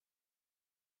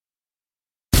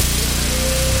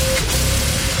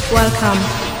Welcome.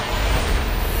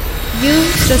 You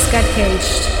just got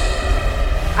caged.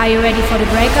 Are you ready for the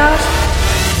breakout?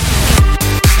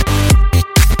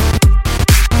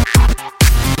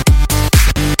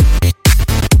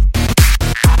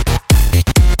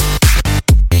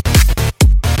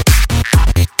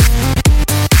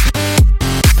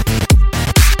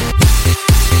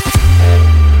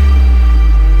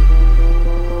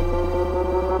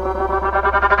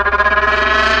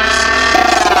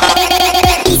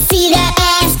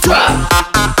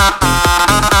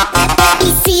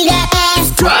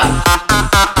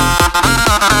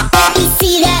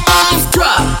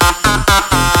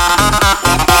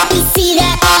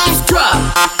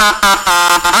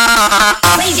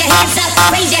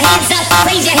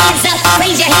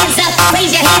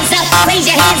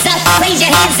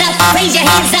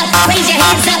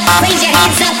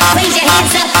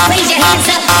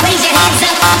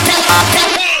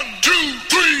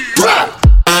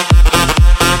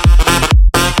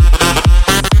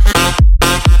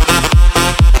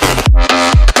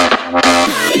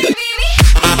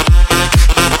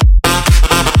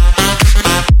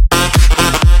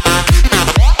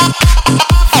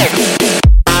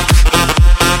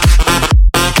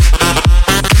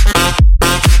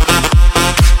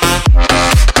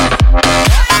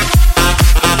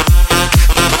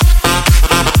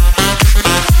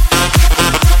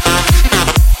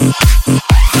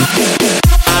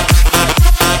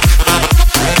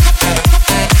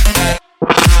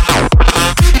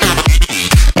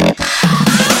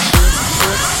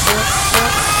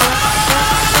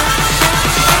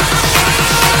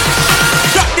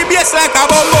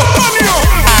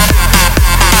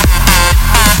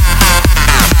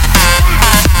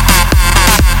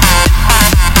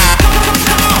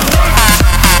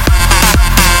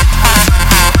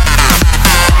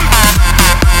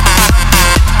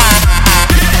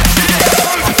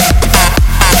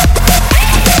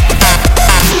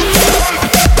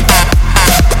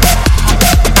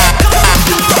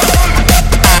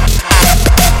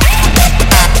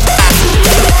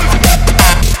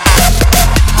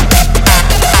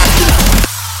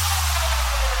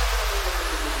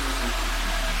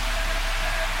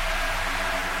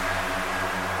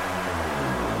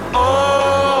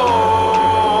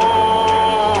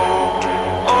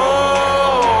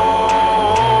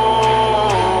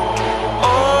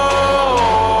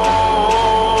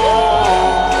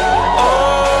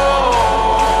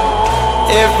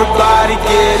 Everybody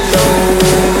get low,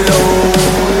 low,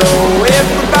 low.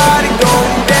 Everybody go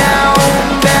down,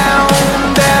 down,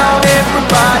 down.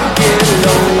 Everybody get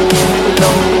low,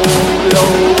 low,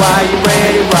 low. Are you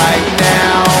ready right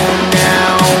now,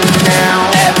 now, now?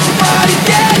 Everybody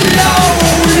get low,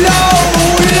 low,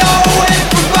 low.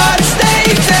 Everybody stay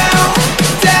down,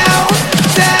 down,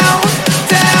 down,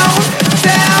 down,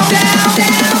 down, down,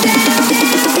 down, down.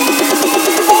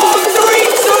 4, 3,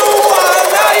 2, 1.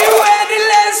 Are you ready?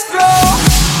 Let's go.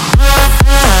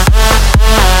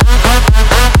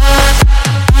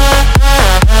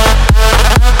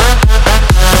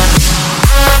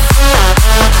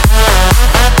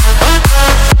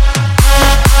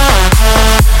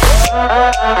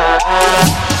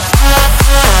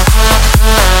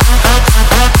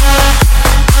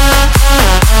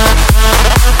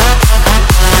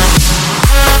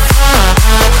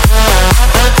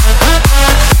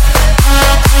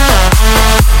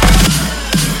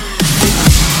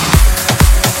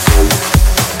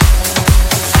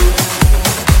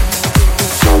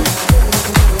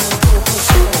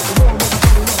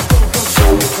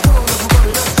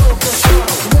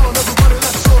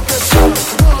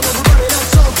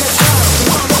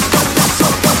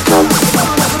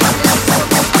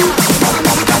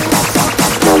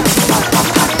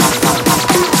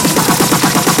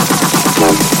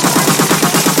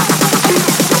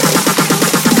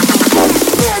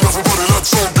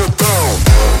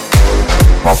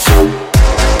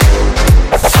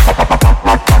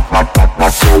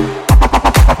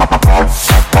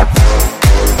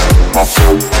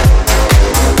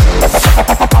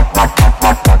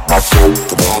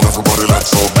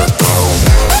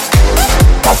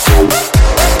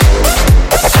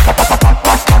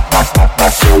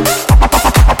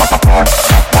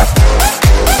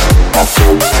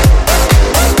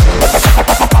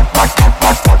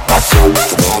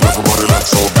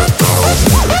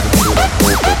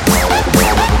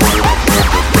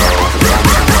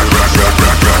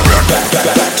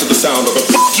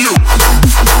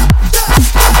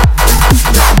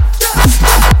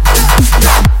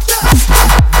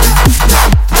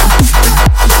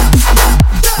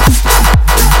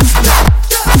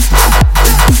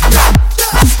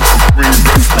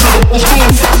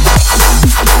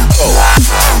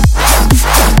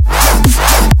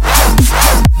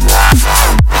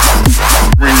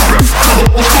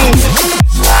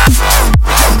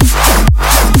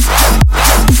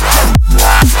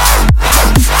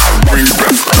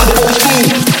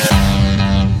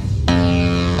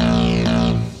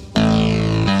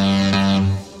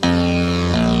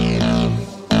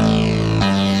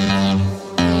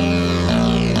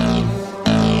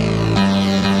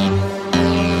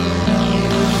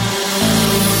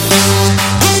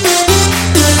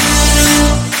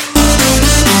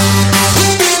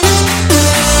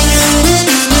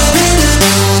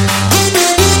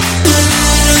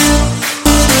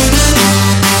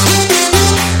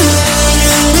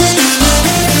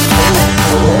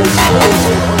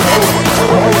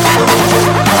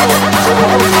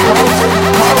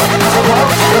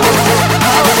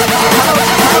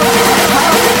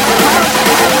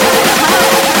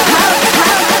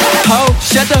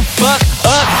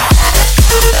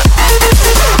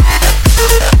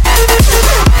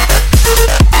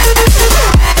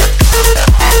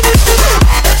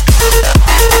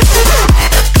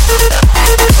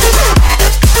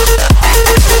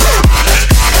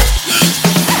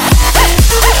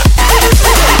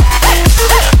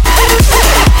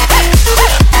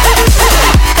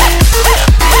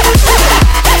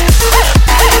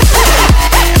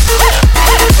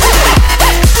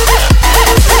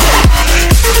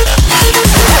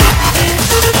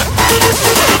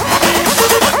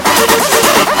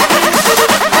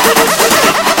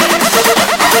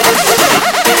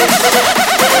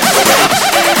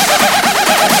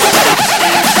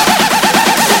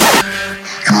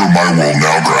 will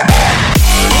now grab on.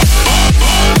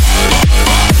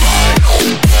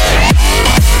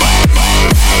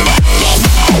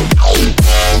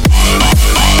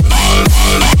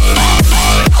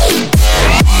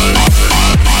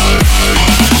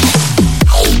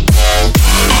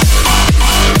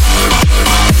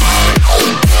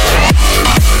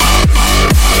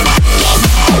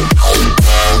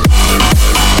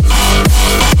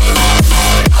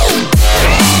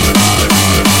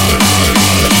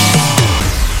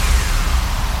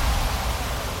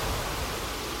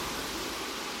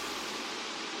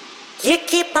 You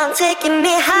keep on taking me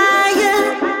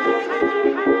higher,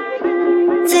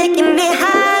 taking me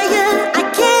higher. I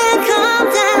can't calm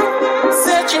down,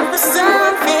 searching for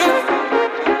something,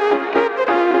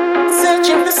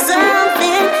 searching for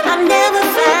something I've never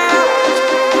found.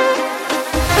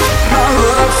 My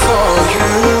love for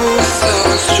you is so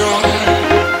strong.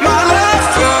 My love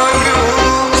for you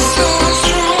is so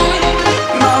strong.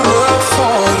 My love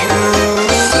for you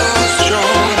is so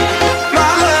strong. My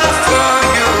love for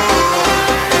you.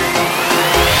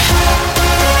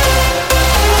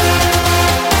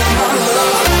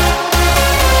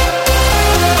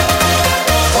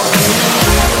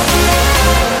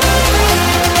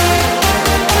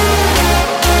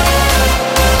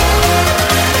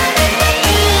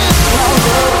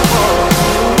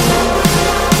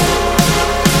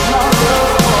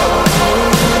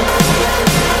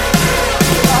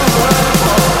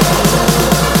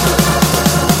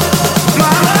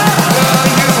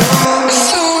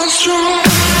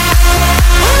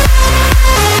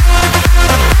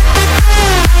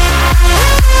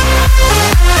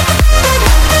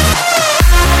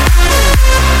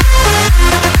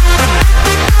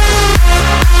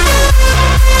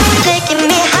 Taking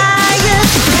me higher.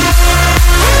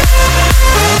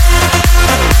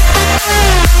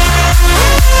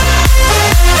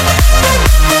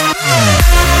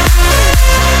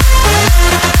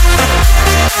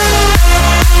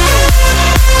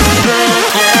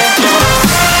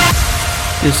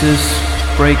 This is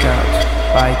Breakout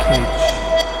by Cage.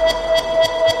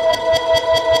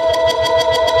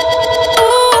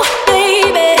 Ooh,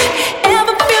 baby,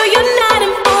 ever feel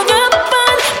united for the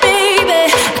fun, baby?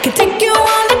 I can take you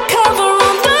undercover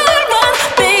on the run,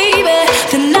 baby.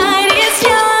 The night is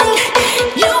young,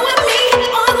 you and me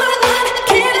on the run.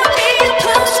 Can I be a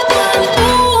plus one?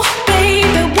 Ooh,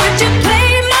 baby, would you play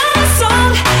my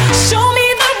song? Show me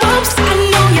the ropes, I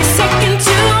know you're second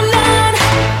to none.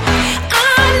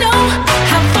 I know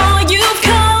how far you've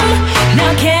come.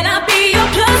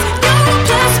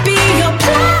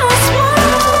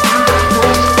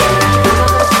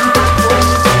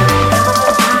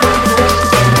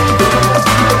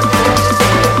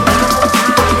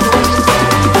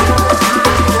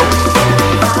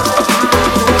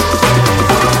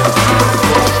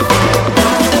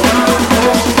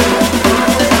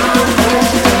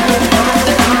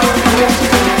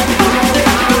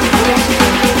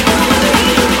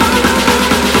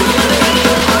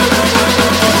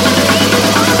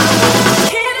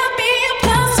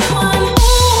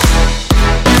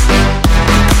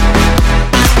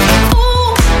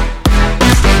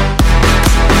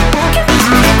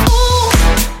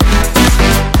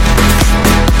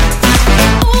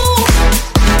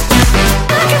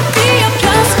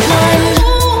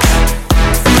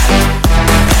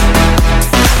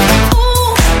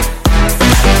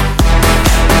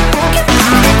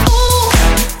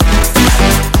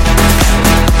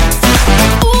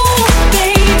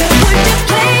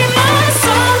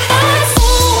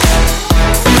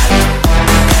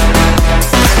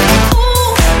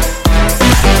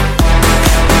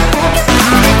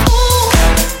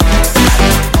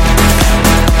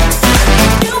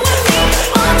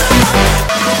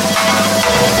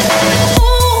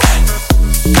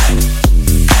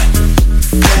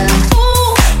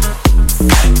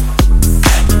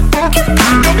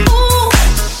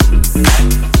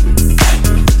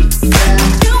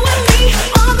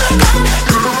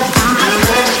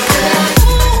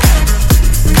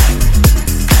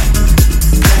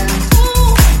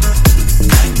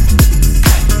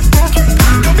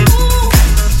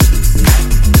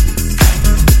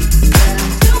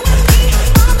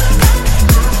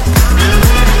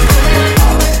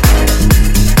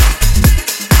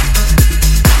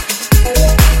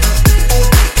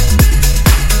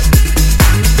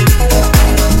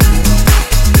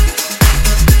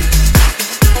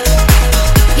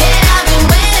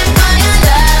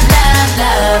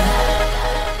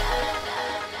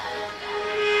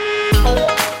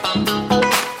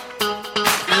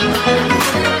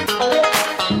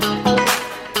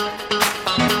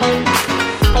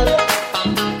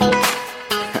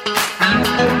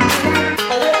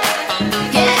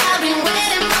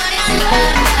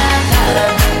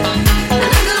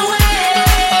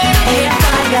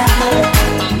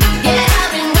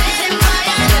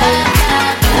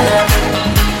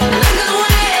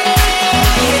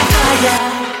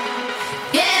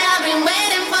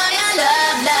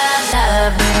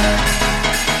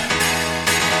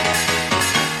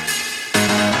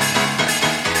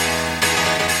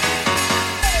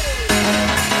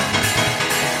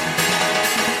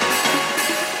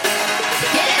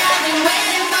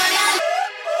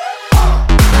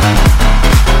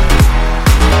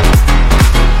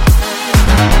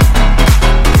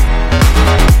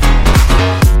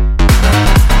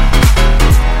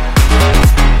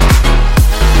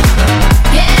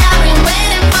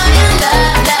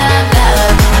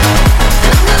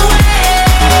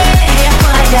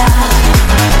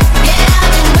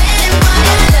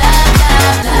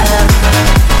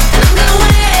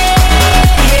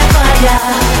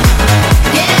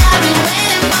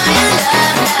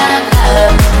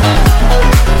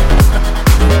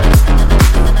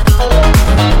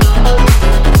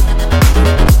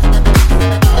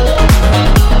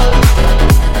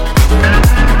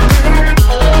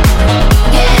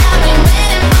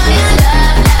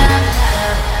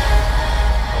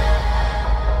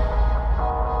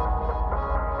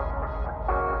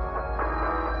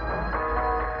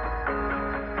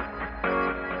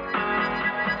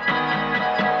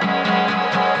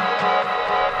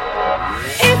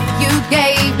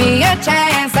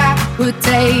 chance, I would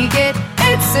take it.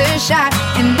 It's a shot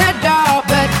in the dark,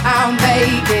 but I'll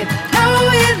make it. No,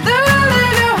 with a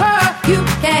little heart, you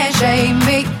can't shame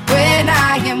me. When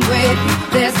I am with you,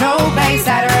 there's no place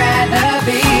I'd rather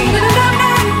be. No, no,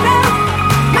 no, no,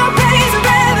 no place I'd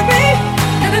rather be.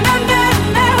 No, no, no, no,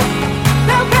 no,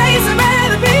 no place I'd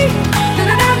rather be. No,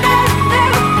 no, no, no, no,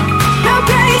 no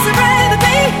place I'd rather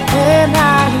be. When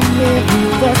I am with you,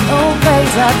 there's no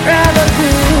place I'd rather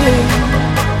be.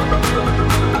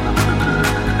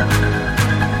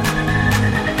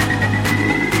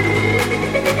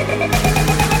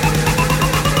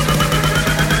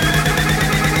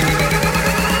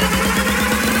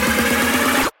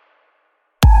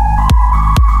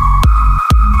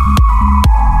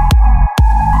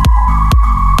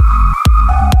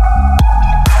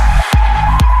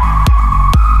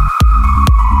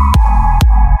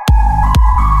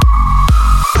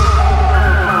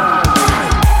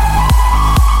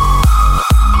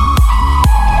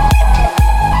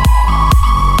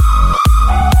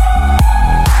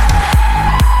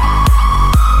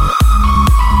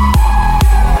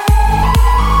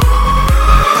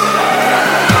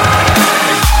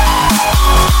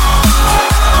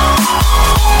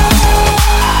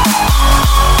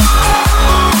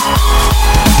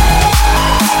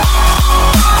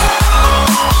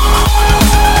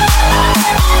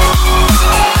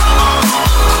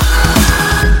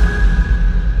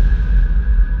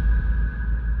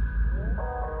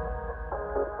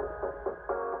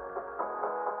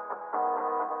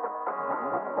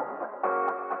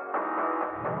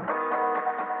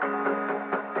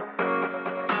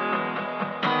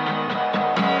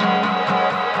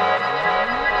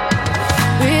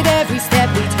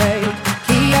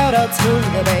 To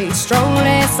the base,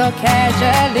 strolling so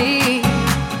casually.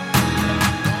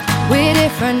 We're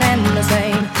different and the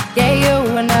same. Gave you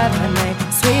another name.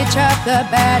 Switch up the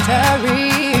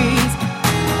batteries.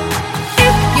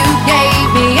 If you gave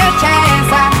me a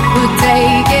chance, I would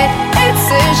take it. It's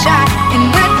a shot in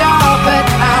the dark, but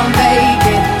I'll make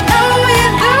it. No,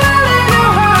 with a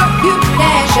little heart, you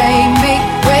can't shame me.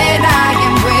 When I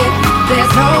am with you,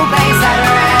 there's no place I'd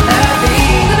rather be.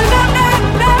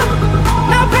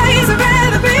 No place I'd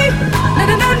rather be. No,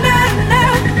 no, no, no, no.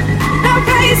 No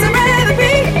place I'd rather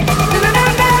be. No, no, no,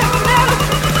 no, no.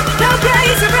 No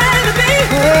place I'd rather be.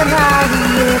 When I'm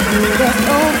with you, there's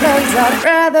no place I'd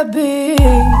rather be.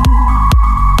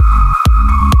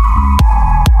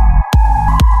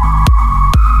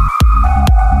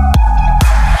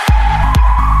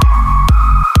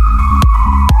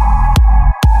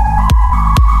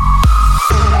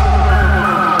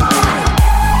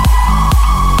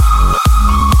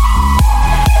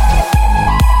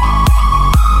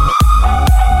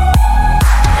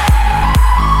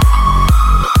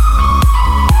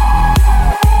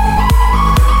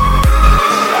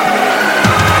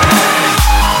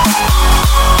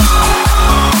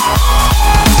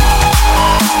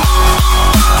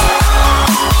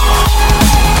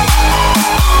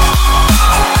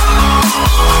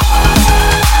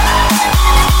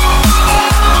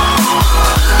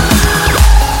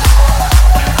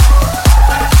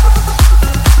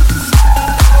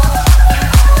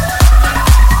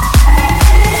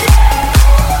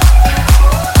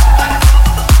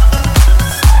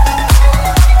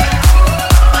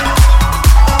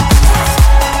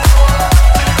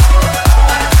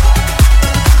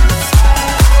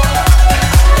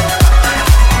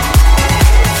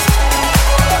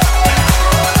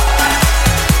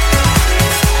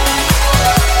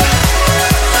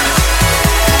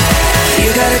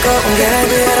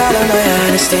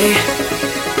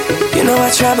 You know I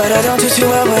try, but I don't do too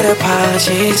well with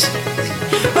apologies.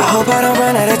 I hope I don't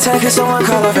run out of time, cause someone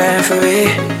call a referee.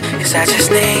 Cause I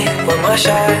just need one more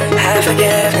shot, have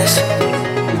forgiveness.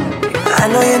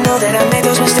 I know you know that I made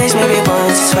those mistakes maybe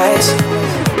once or twice.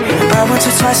 But once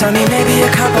or twice, I mean maybe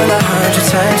a couple of 100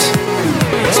 times.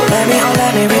 So let me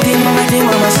redeem on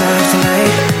myself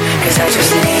tonight. Cause I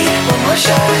just need one more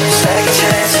shot, second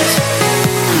chances.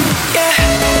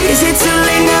 Yeah, is it too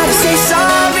late now to say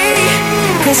sorry?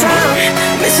 Cause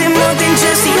I'm missing more than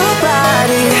just your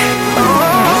body.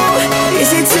 Oh,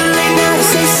 is it too late now to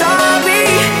say sorry?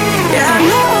 Yeah, I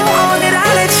know that I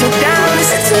let you down.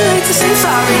 Is it too late to say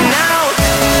sorry now?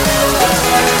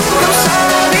 I'm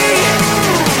sorry.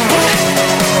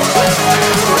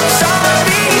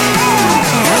 Sorry.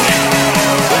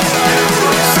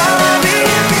 Sorry.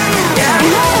 Yeah, I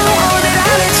know that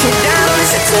I let you down.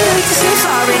 Is it too late to say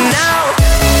sorry now?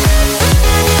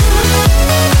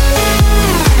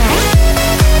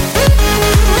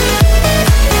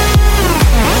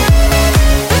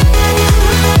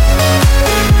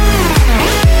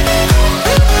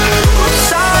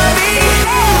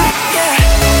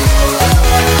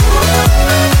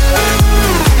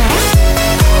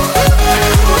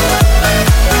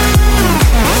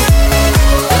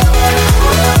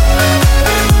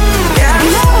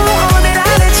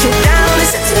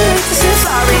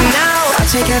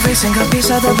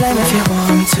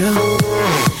 too.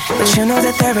 But you know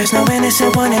that there is no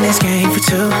innocent one in this game for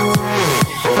two.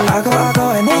 But I go,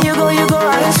 and then you go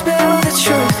out and spill the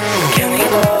truth. Can we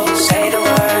both say the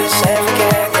words and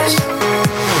forget this?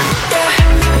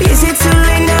 Yeah. Is it too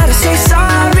late now to say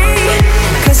sorry?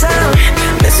 'Cause I'm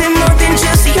missing more than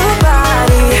just your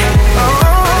body.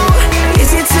 Oh,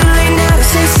 is it too late now to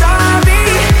say sorry?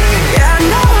 Yeah, I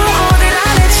know that I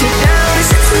let you down. Is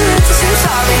it too late to say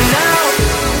sorry now?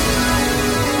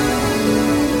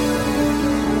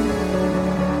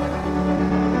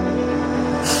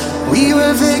 We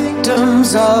were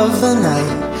victims of the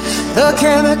night, the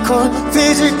chemical,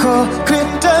 physical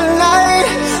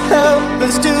kryptonite.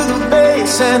 Helpless to the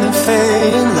base and the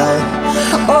fading light.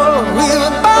 Oh, we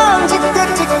were born to get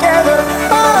together,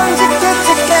 born to get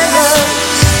together.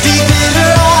 Deep in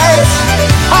her eyes,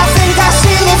 I think I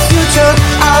see the future.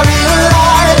 I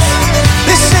realize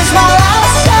this is my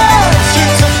last chance. She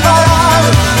took my arm.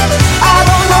 I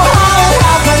don't know how it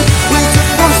happened. We took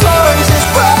from Florence's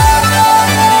breath.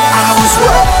 I was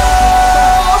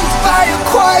warmed by your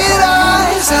quiet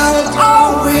eyes. I will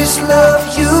always love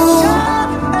you.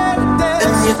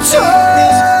 And your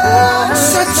touch,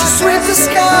 such a sweet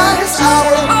disguise. I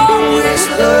will always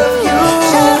love you.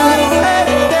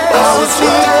 I was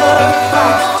here,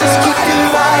 just keep your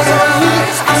eyes on me.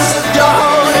 I said you're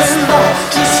holding back.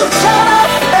 She said shut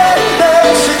up and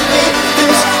dance with me.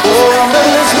 This woman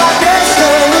is my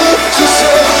destiny. She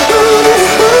said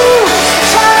ooh,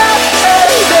 shut up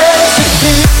and dance with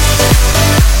me.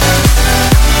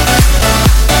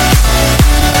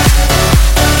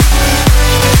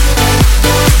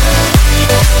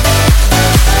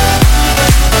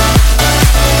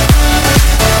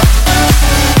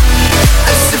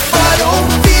 As if I don't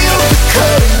feel the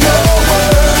cut in your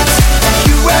words.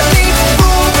 You had me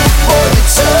fooled before you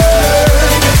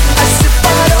turned. As if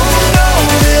I don't know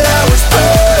that I was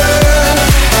burned.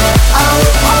 I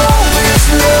will always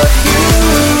love you.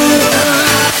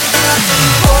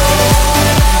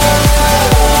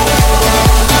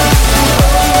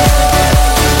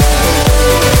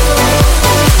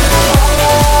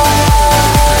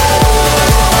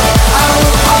 I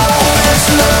will always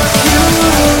love you.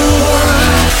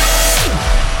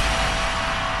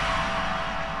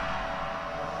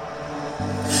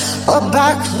 A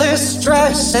backless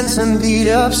dress and some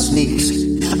beat-up sneaks.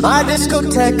 My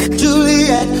discotheque,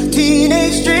 Juliet,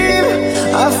 teenage dream.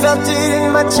 I felt it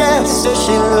in my chest as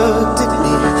she looked at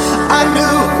me. I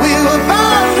knew we were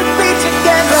bound to be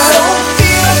together. I don't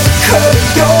feel the cut of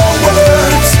your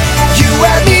words. You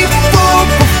had me fooled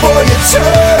before you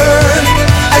turned.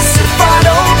 As if I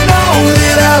don't know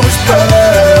that I was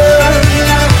burned.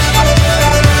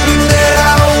 That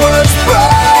I was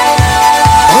burned.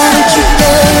 Won't you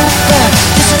get back?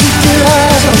 Just keep your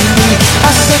eyes on me.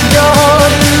 I said you're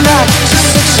holding back. She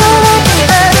said shut up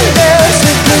and dance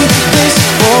with me. This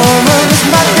woman is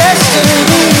my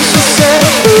destiny. She said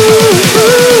ooh,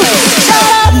 shut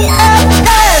up and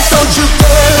dance. Don't you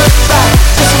get back?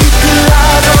 Just keep your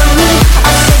eyes on me.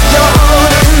 I said you're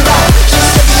holding back. She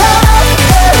said shut up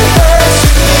and dance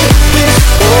with me. This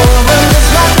woman is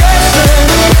my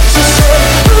destiny. She said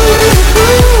ooh,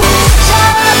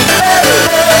 shut up and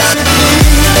dance with me.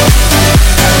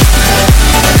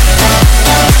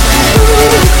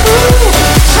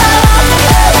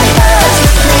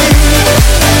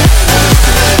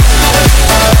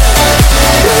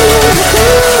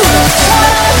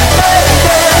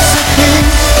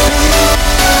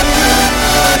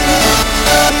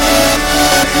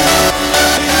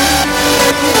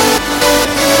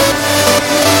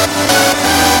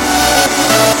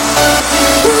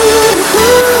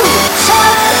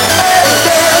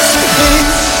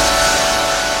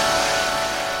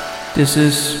 This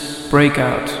is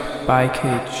Breakout by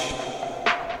Cage.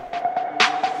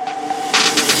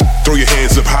 Throw your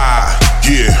hands up high,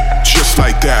 yeah, just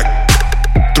like that.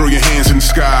 Throw your hands in the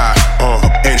sky,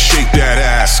 and shake that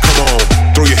ass. Come on,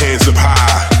 throw your hands up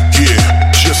high,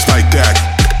 yeah, just like that.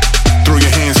 Throw your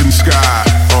hands in the sky,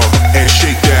 and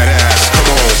shake that ass.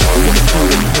 Come on.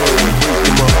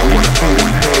 I wanna see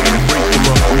them hands,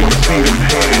 I wanna see them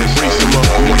hands, raise them up.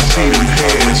 I wanna see them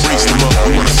hands, raise them up. I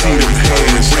wanna see them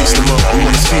hands, raise them up. I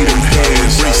wanna see them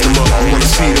hands, raise them up. I wanna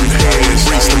see them hands, raise them up. I wanna see them hands,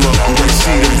 raise them up. I wanna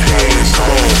see them hands. Come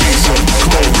on, raise them.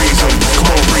 Come on, raise them.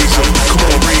 Come on, raise them. Come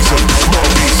on, raise them. Come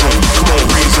on,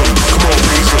 raise them. Come on, raise them. Come on,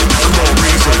 raise them. Come on,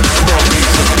 raise them. Come on,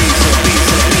 raise them.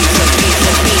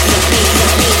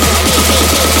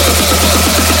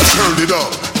 Turn it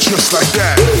up, just like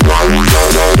that.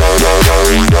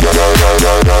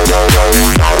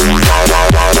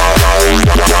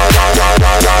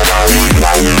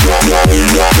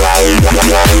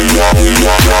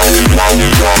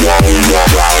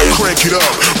 Crank it up,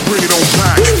 bring it on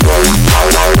back.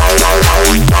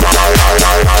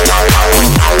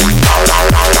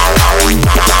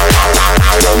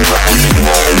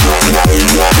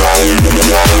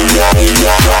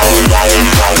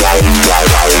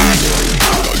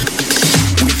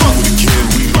 We do it again,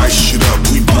 we light shit up,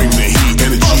 we bring the heat,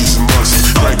 energy's a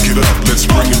must. Crank it up, let's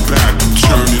bring it back,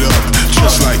 turn it up,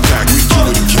 just like that. We do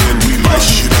it again, we light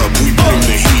shit up, we bring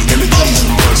the heat, energy's a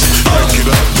must. Crank it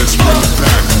up, let's bring it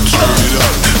back, turn it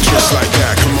up, just like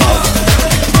that. Come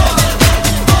on.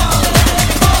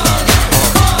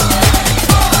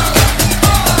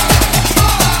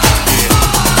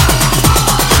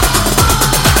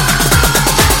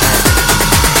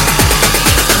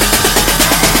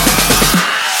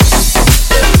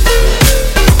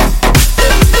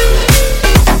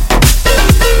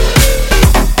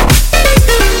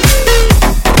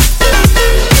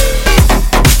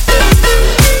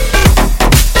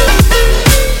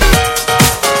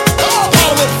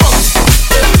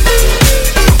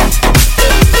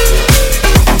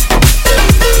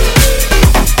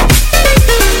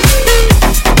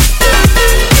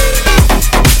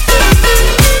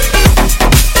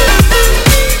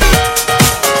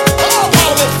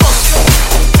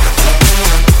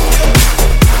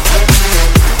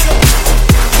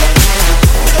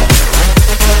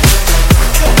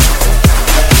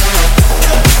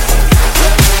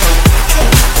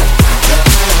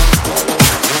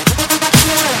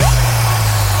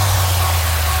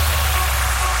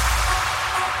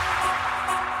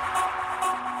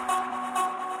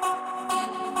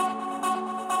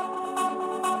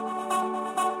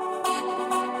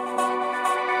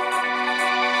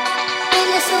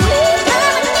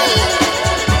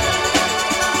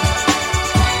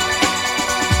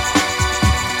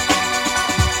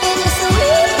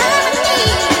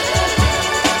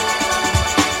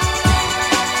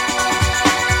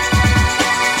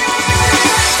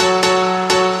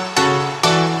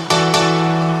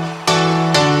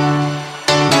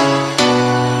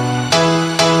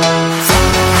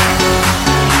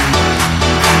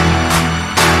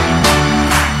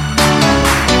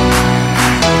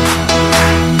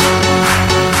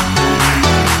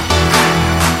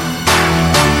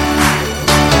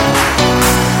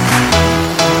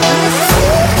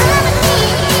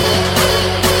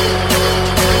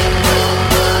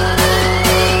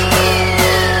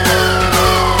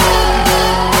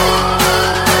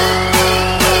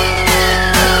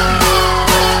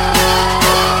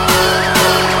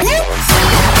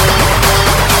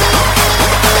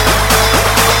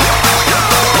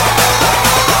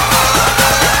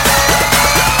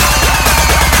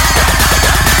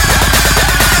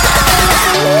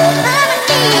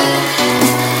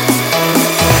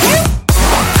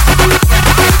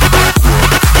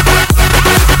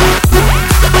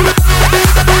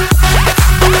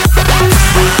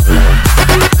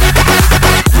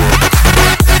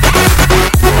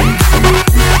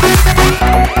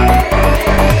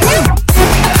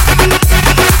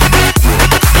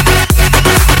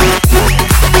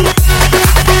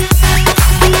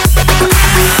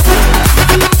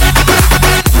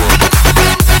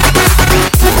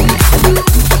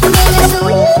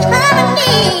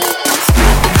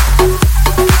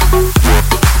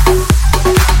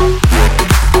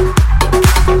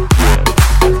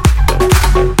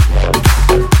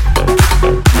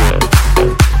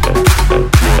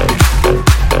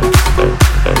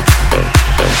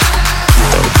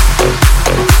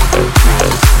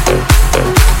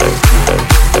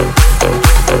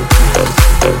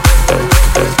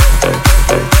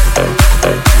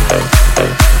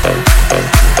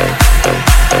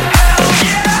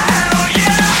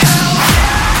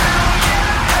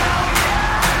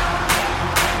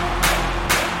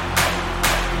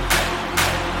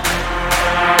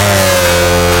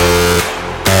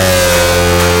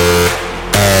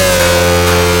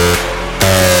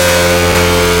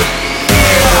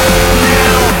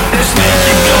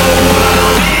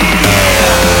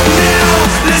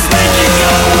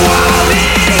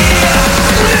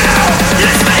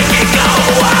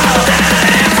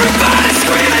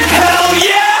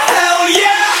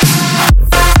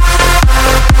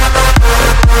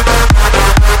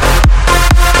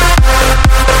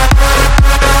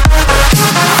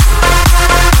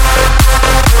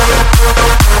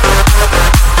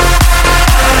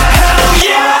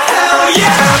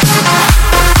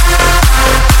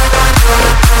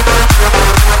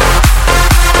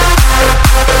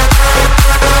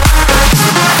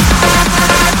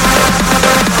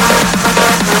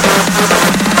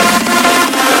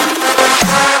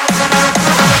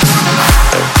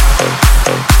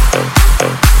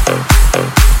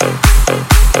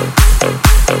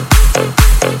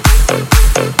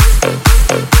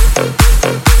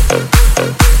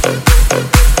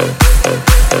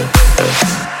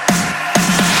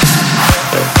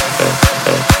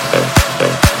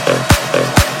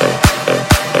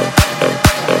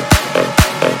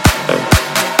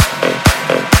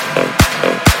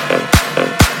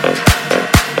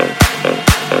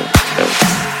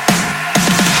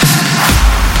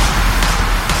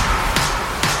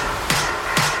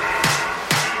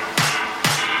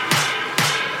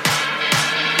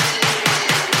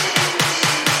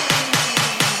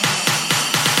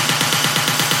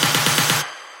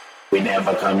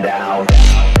 never come down.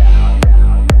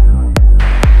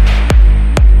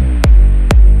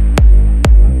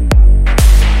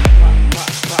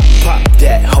 Pop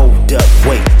that, hold up,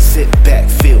 wait, sit back,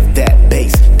 feel that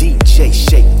bass. DJ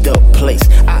shake the place,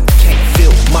 I can't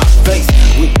feel my face.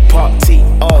 We party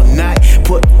all night,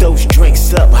 put those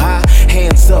drinks up high,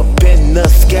 hands up in the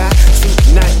sky.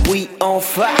 Tonight we on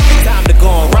fire, time to go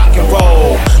and rock and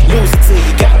roll. Lose it till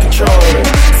you got control.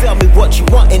 Tell me what you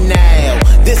wantin' now.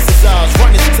 This is ours,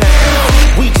 run this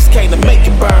town. We just came to make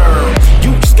it burn.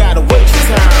 You just gotta wait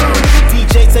your turn.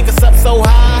 DJ take us up so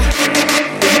high,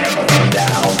 we never come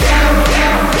down, down,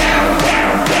 down, down,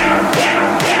 down, down, down,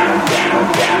 down, down,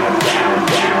 down,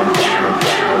 down, down, down, down,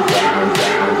 down,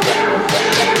 down, down.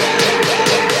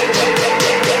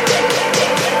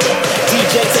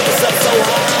 DJ take us up so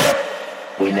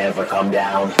high, we never come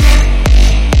down.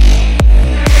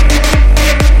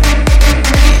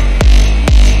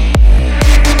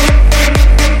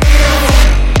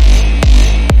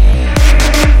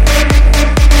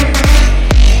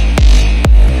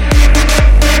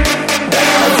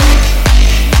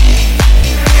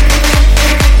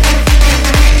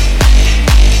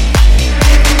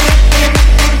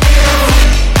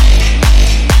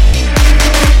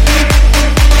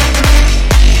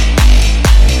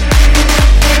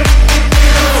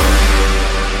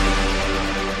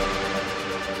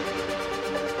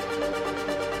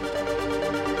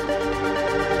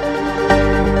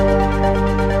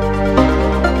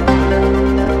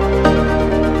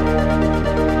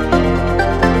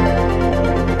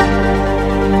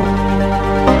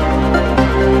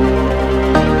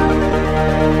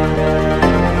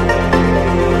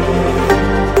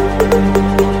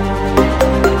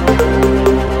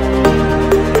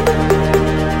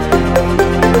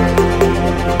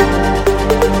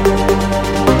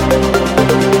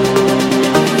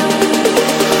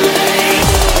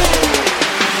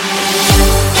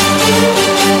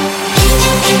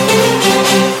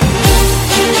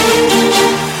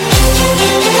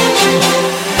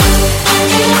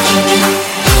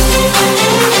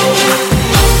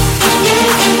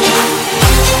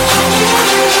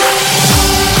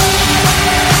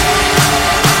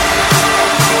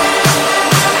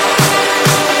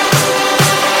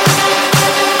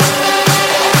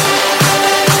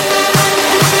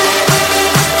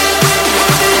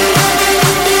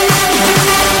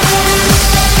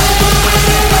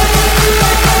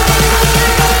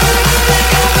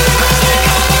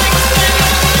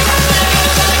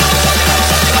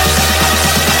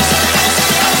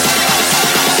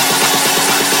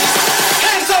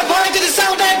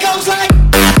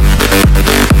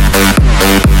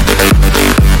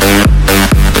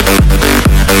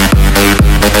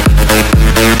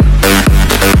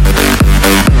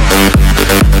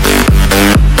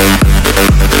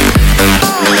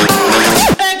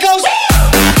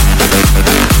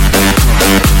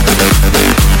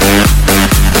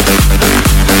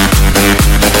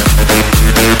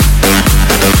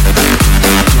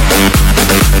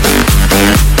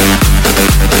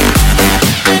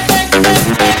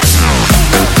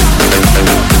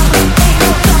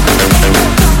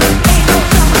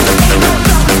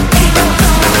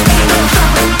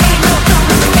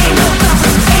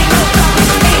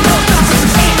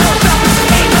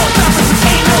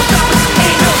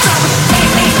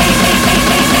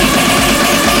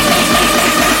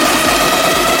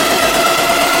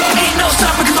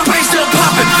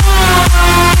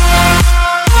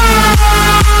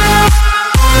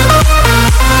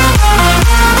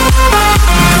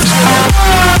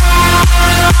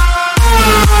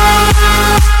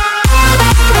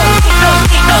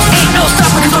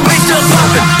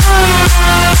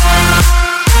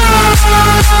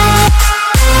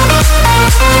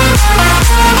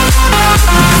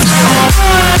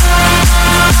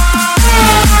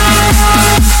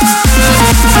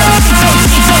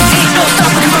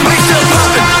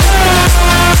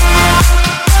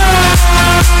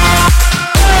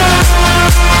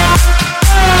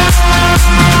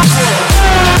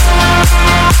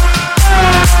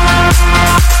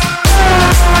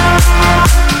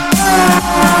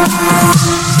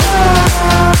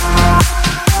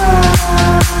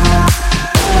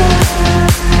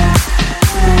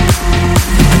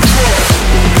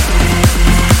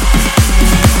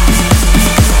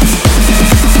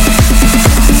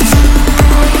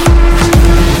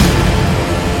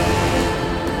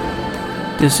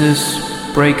 This is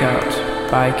Breakout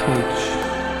by Cage.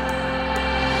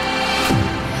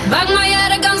 Back my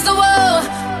head against the wall.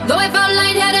 Though I felt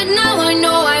lightheaded, now I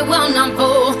know I will not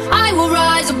fall. I will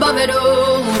rise above it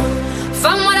all.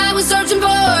 Found what I was searching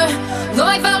for. Though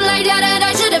I felt lightheaded,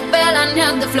 I should have fell and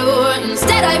hit the floor.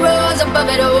 Instead I rose top of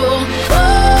it all.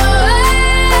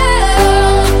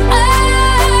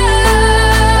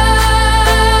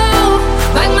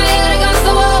 Bang my head against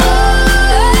the wall.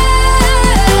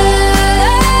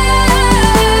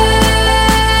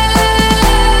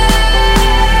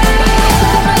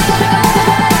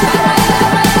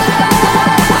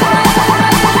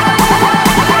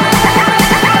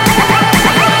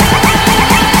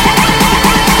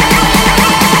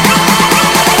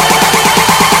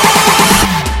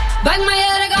 Bang my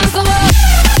head against the wall.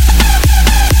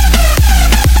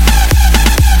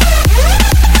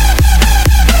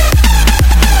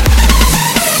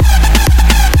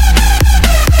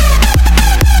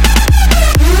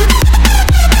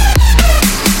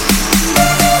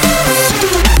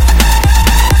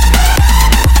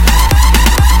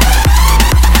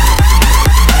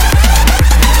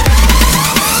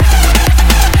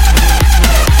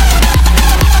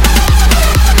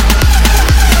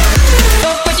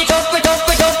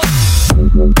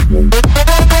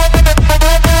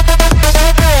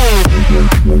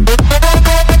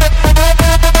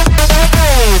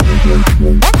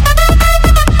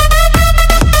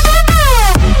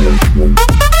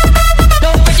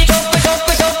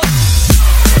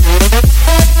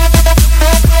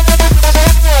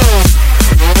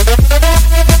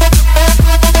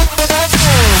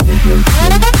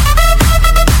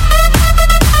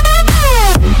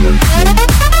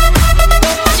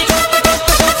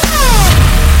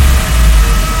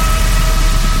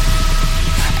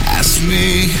 Ask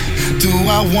me, do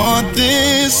I want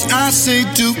this? I say,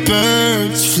 do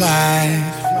birds fly?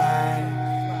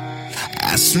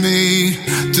 Ask me,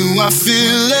 do I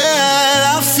feel it?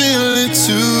 I feel it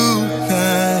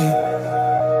tonight.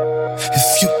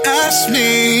 If you ask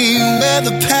me where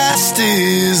the past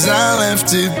is, I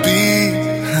left it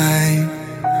behind.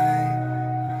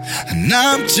 And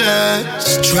I'm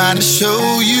just trying to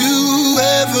show you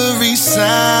every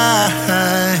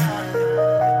sign.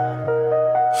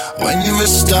 When you're a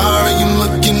star and you're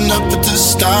looking up at the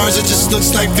stars, it just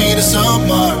looks like Venus on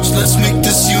Mars. Let's make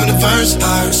this universe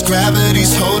ours.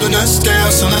 Gravity's holding us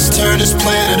down, so let's turn this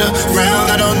planet around.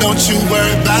 I don't you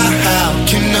worry about how.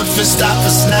 Can nothing stop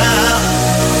us now?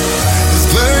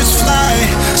 If birds fly,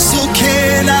 so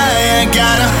can I. I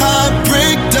got a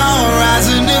heartbreak dawn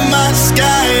rising in my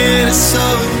sky, and it's so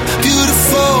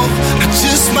beautiful. I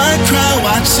just might cry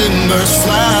watching birds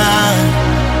fly.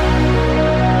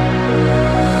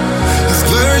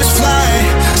 Birds fly,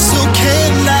 so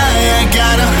can I. I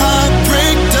got a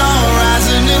heartbreak dawn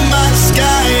rising in my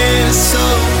sky, and it's so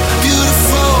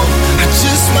beautiful. I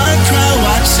just might cry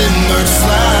watching birds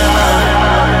fly.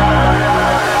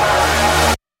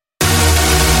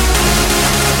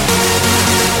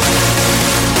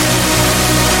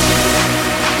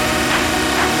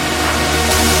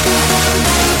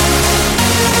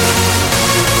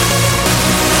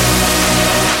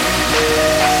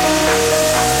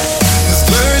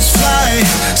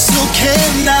 So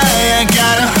can I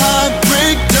got a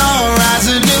heartbreak dawn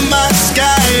rising in my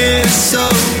sky. It's so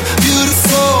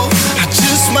beautiful. I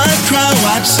just might cry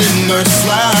watching birds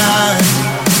fly.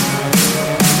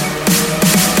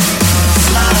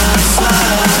 Fly,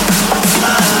 fly,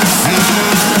 fly, fly.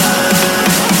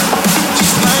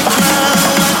 Just might cry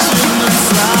watching them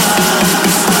fly.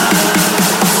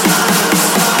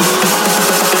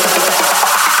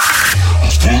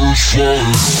 Birds fly.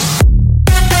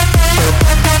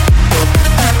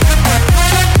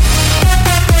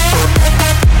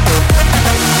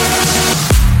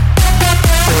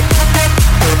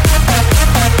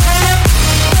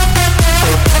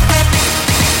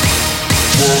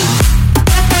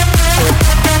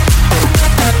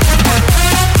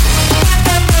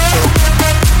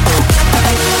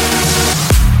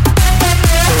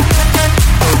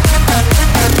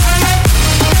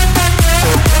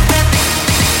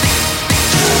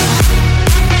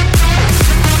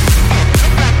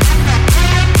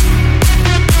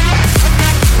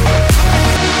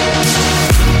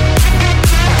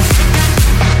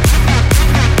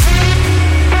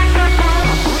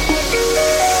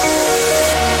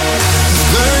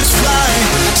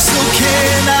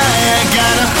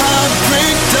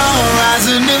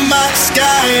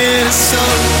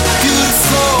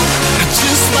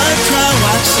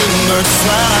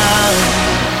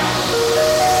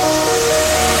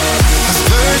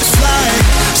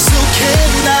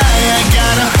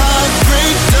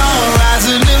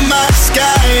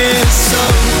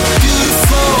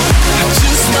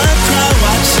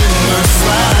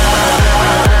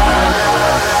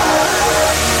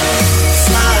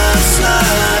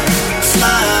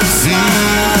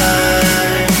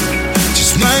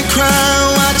 Just might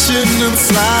cry watching them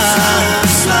fly,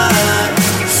 fly,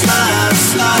 fly.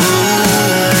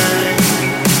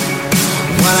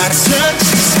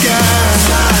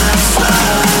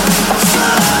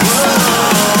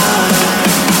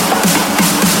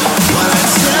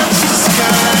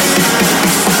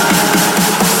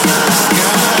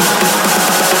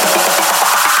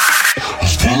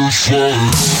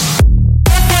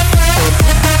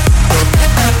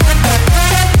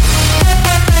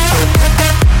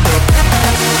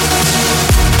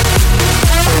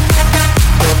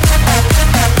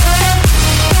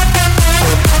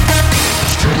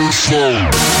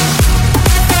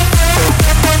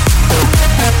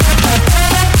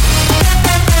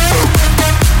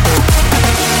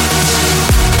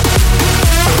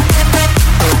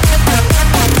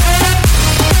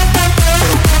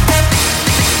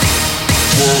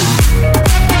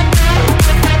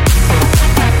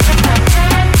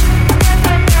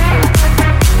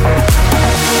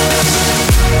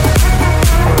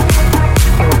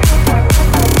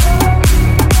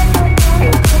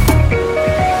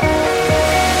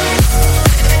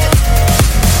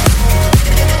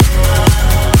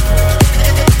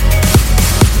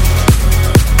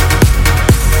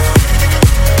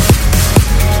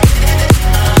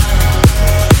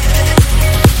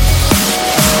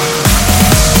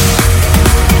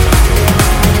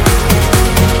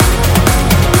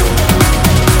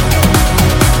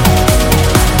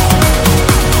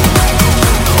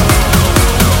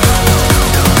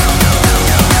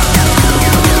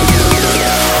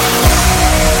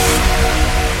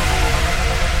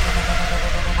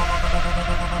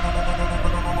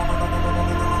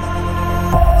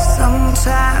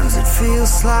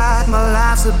 feels like my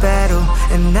life's a battle,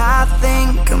 and I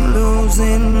think I'm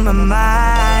losing my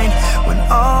mind when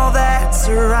all that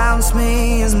surrounds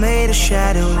me is made of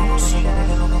shadows.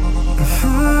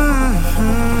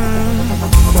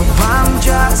 Well, I'm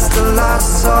just a lost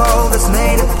soul that's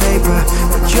made of paper,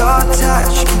 but your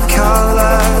touch can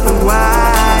color the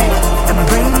white and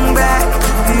bring back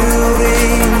the beauty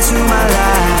into my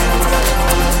life.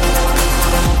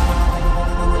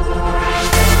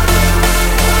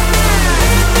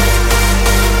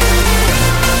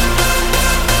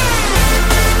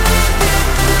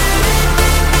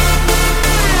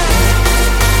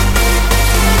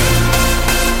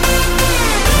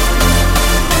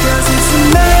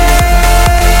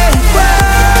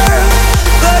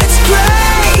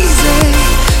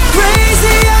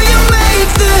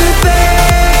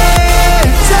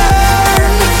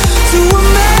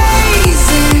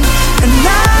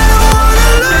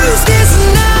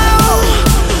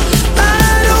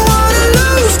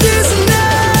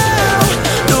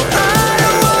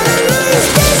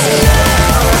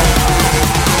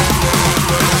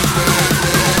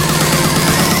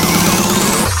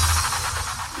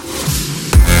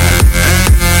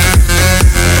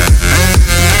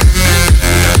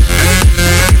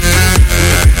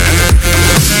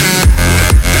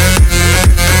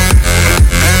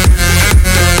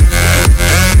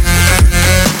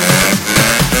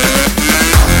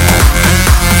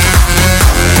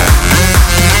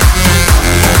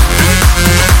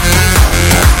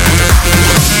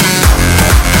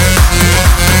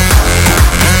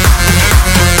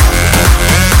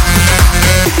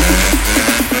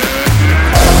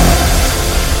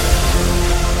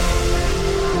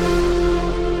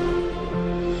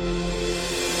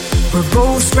 We're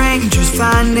both strangers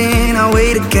finding our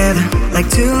way together, like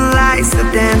two lights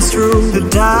that dance through the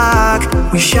dark.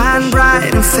 We shine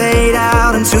bright and fade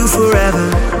out into forever.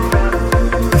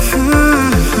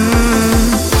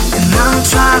 And I'm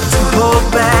trying to hold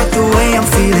back the way I'm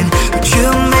feeling, but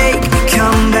you make me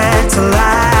come back to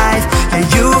life. And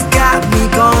you've got